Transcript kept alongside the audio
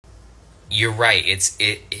you're right.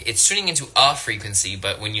 It's tuning into a frequency,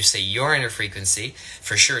 but when you say you're in a frequency,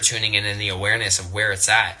 for sure tuning in the awareness of where it's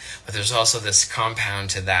at. But there's also this compound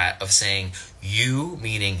to that of saying you,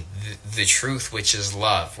 meaning the truth, which is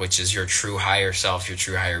love, which is your true higher self, your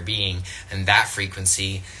true higher being, and that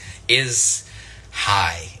frequency is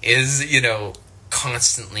high, is, you know,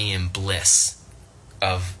 constantly in bliss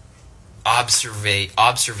of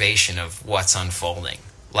observation of what's unfolding,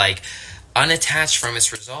 like unattached from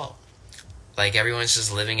its result. Like everyone's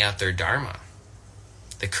just living out their Dharma.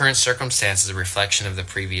 The current circumstance is a reflection of the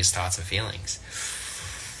previous thoughts and feelings.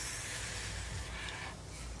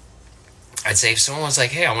 I'd say if someone was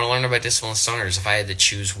like, hey, I want to learn about discipline stoners, if I had to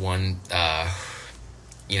choose one,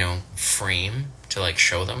 you know, frame to like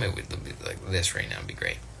show them, it would be like this right now. It'd be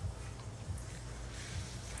great.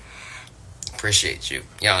 Appreciate you.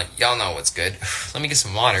 Y'all know what's good. Let me get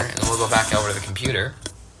some water, and then we'll go back over to the computer,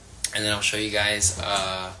 and then I'll show you guys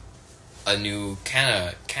a new kind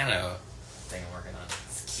of thing I'm working on.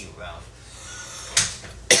 It's cute valve.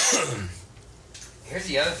 Here's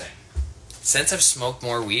the other thing. Since I've smoked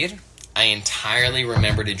more weed, I entirely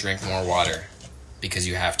remember to drink more water, because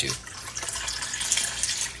you have to.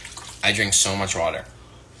 I drink so much water.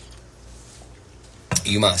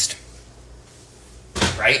 You must.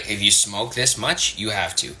 Right? If you smoke this much, you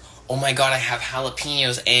have to. Oh my god, I have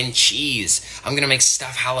jalapenos and cheese. I'm gonna make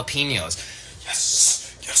stuffed jalapenos.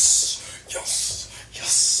 Yes, yes, yes,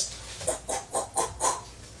 yes.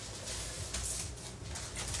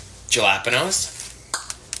 Jalapenos?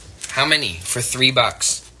 How many? For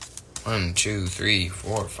 $3. 1, 2, 3,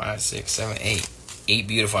 4, 5, 6, 7, 8. 8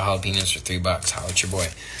 beautiful jalapenos for $3. Holla at your boy.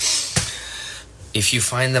 If you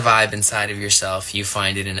find the vibe inside of yourself, you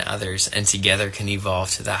find it in others, and together can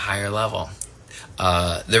evolve to that higher level.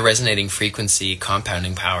 The resonating frequency,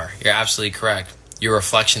 compounding power. You're absolutely correct. Your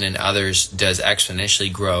reflection in others does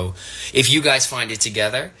exponentially grow. If you guys find it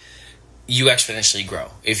together, you exponentially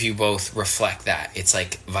grow. If you both reflect that, it's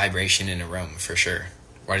like vibration in a room, for sure.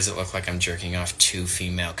 Why does it look like I'm jerking off 2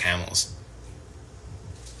 female camels?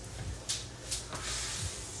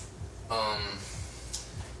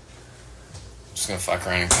 Just gonna fuck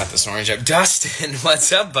around and cut this orange up. Dustin,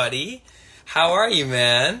 what's up, buddy? How are you,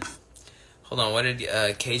 man? Hold on, what did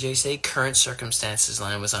KJ say? Current circumstances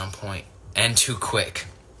line was on point and too quick.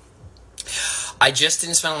 I just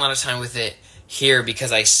didn't spend a lot of time with it here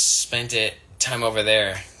because I spent time over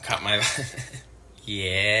there. Caught my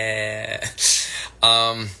yeah.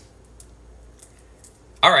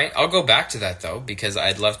 All right, I'll go back to that though, because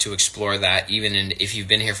I'd love to explore that, even if you've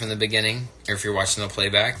been here from the beginning, or if you're watching the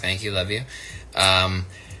playback. Thank you, love you. I'll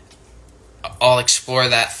explore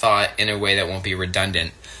that thought in a way that won't be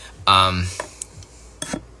redundant.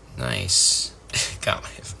 Nice. Got my.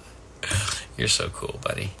 You're so cool,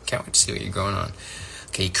 buddy. Can't wait to see what you're going on.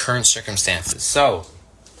 Okay, current circumstances. So,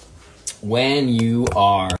 when you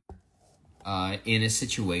are in a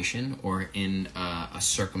situation or in a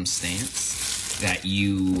circumstance that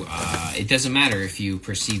you, it doesn't matter if you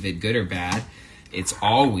perceive it good or bad, it's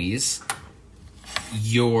always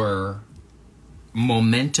your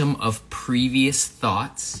momentum of previous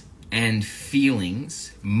thoughts and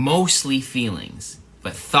feelings, mostly feelings,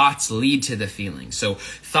 but thoughts lead to the feelings. So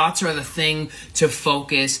thoughts are the thing to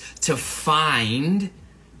focus, to find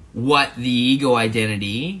what the ego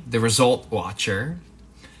identity, the result watcher,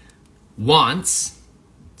 wants.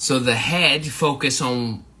 So the head focus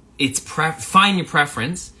on its find your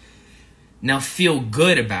preference. Now feel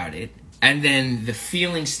good about it. And then the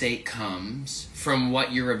feeling state comes from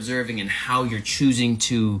what you're observing and how you're choosing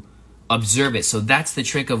to observe it. So that's the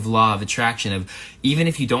trick of law of attraction, of even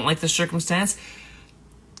if you don't like the circumstance,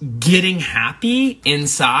 getting happy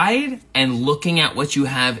inside and looking at what you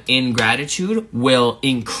have in gratitude will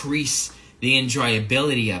increase the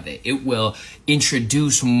enjoyability of it. It will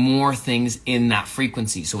introduce more things in that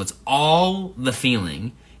frequency. So it's all the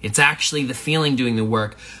feeling. It's actually the feeling doing the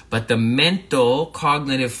work, but the mental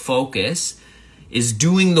cognitive focus is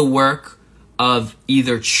doing the work of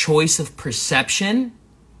either choice of perception,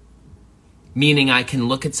 meaning I can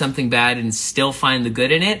look at something bad and still find the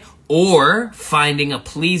good in it, or finding a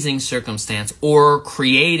pleasing circumstance or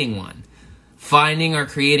creating one. Finding or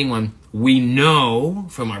creating one, we know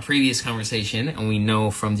from our previous conversation, and we know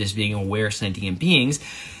from just being aware sentient beings,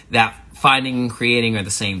 that finding and creating are the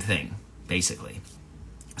same thing, basically.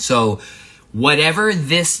 So whatever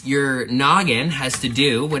your noggin has to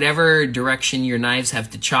do, whatever direction your knives have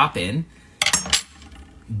to chop in,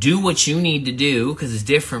 do what you need to do, because it's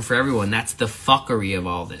different for everyone. That's the fuckery of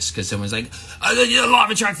all this. Because someone's like, the law of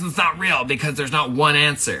attraction is not real because there's not one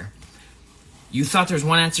answer. You thought there's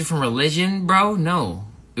one answer from religion, bro? No.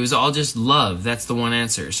 It was all just love. That's the one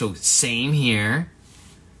answer. So same here.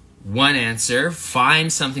 One answer.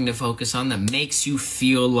 Find something to focus on that makes you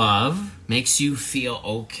feel love, makes you feel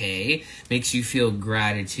okay, makes you feel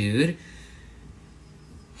gratitude.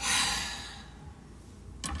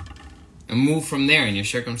 And move from there, and your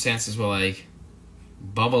circumstances will like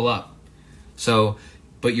bubble up. So,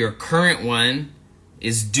 but your current one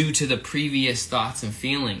is due to the previous thoughts and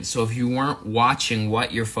feelings. So if you weren't watching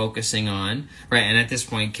what you're focusing on, right? And at this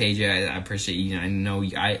point, KJ, I appreciate you. I know,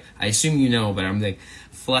 I assume you know, but I'm like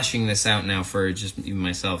flushing this out now for just even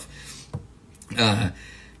myself.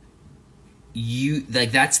 You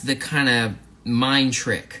like that's the kind of mind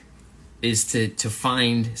trick, is to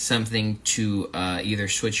find something to either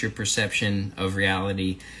switch your perception of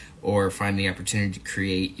reality or find the opportunity to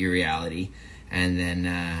create your reality, and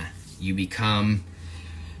then you become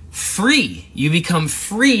free. You become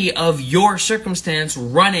free of your circumstance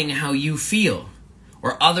running how you feel,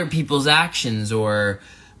 or other people's actions, or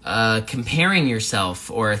comparing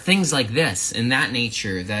yourself, or things like this in that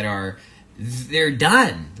nature that are, they're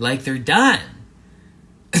done. Like, they're done.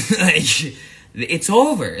 It's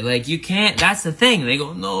over. Like, you can't, that's the thing. They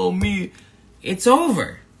go, no, me. It's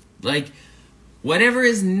over. Like, whatever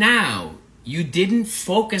is now, you didn't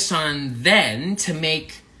focus on then to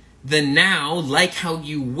make the now like how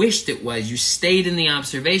you wished it was. You stayed in the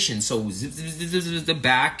observation. So the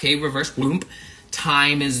back, okay, reverse, bloop.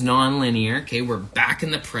 Time is non-linear. Okay, we're back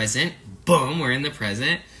in the present. Boom, we're in the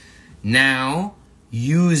present. Now,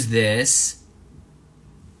 use this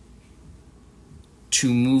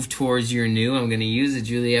to move towards your new, I'm going to use it,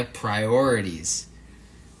 Julia, priorities.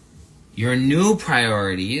 Your new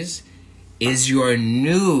priorities is your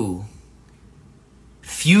new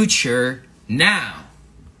future now.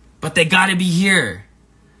 But they gotta be here.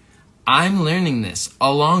 I'm learning this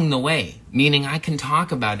along the way, meaning I can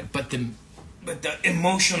talk about it, but the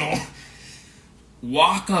emotional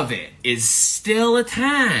walk of it is still a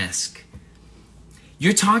task.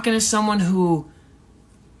 You're talking to someone who,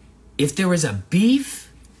 if there was a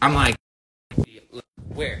beef, I'm like,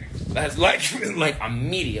 where? That's like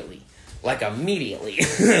immediately.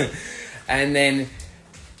 And then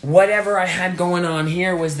whatever I had going on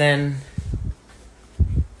here was then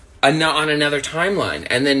on another timeline.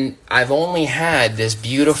 And then I've only had this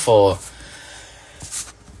beautiful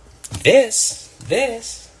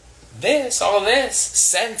all this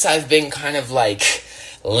since I've been kind of like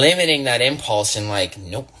limiting that impulse and like,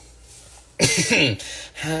 nope.